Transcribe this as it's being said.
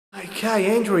Okay,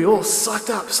 Andrew, all psyched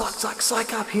up,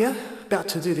 psych up here. About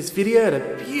to do this video at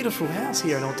a beautiful house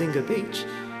here in Aldinga Beach.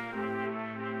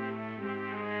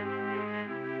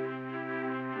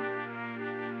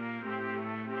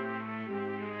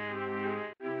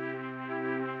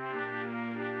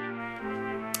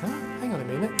 Oh, hang on a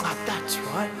minute. Ah, that's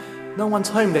right. No one's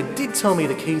home. They did tell me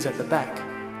the key's at the back.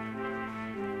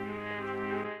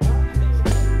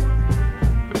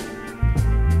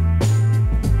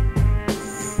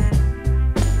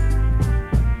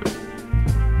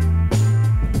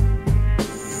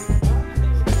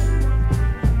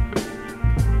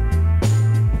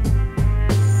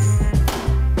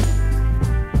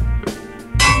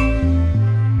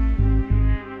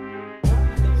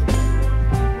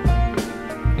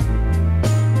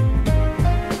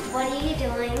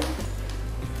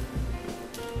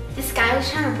 This guy was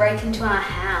trying to break into our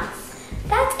house.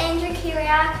 That's Andrew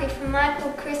Kiriakou from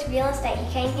Michael Chris Real Estate.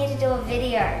 He came here to do a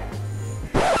video.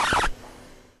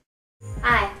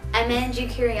 Hi, I'm Andrew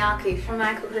Kiriakou from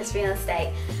Michael Chris Real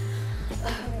Estate.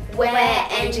 We're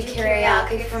Andrew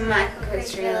Kiriakou from Michael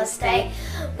Chris Real Estate.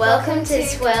 Welcome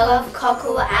to 12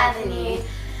 Cockle Avenue,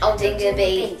 Aldinga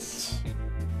Beach.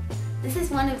 This is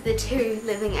one of the 2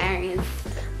 living areas.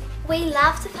 We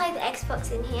love to play the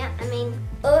Xbox in here.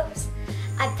 Oops.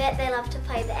 I bet they love to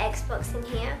play the Xbox in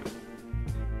here.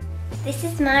 This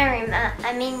is my room,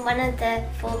 one of the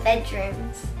 4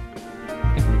 bedrooms.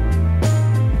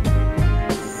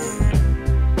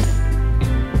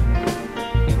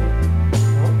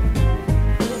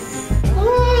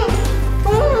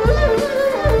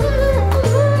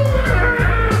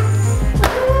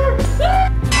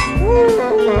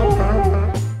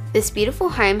 This beautiful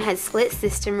home has split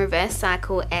system reverse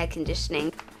cycle air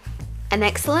conditioning. An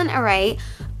excellent array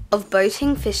of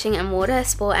boating, fishing and water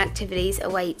sport activities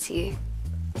awaits you.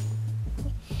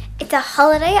 It's a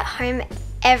holiday at home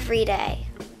every day.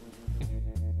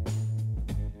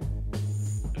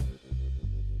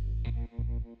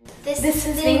 This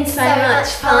has been so much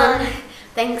fun.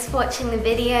 Thanks for watching the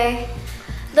video.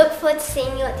 Look forward to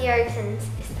seeing you at the opens.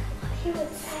 Is that what he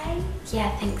would say?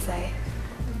 Yeah, I think so.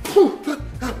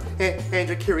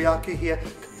 Andrew Kiriakou here.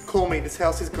 Call me, this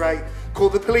house is great. Call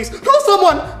the police. Call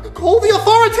someone! Call the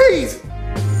authorities!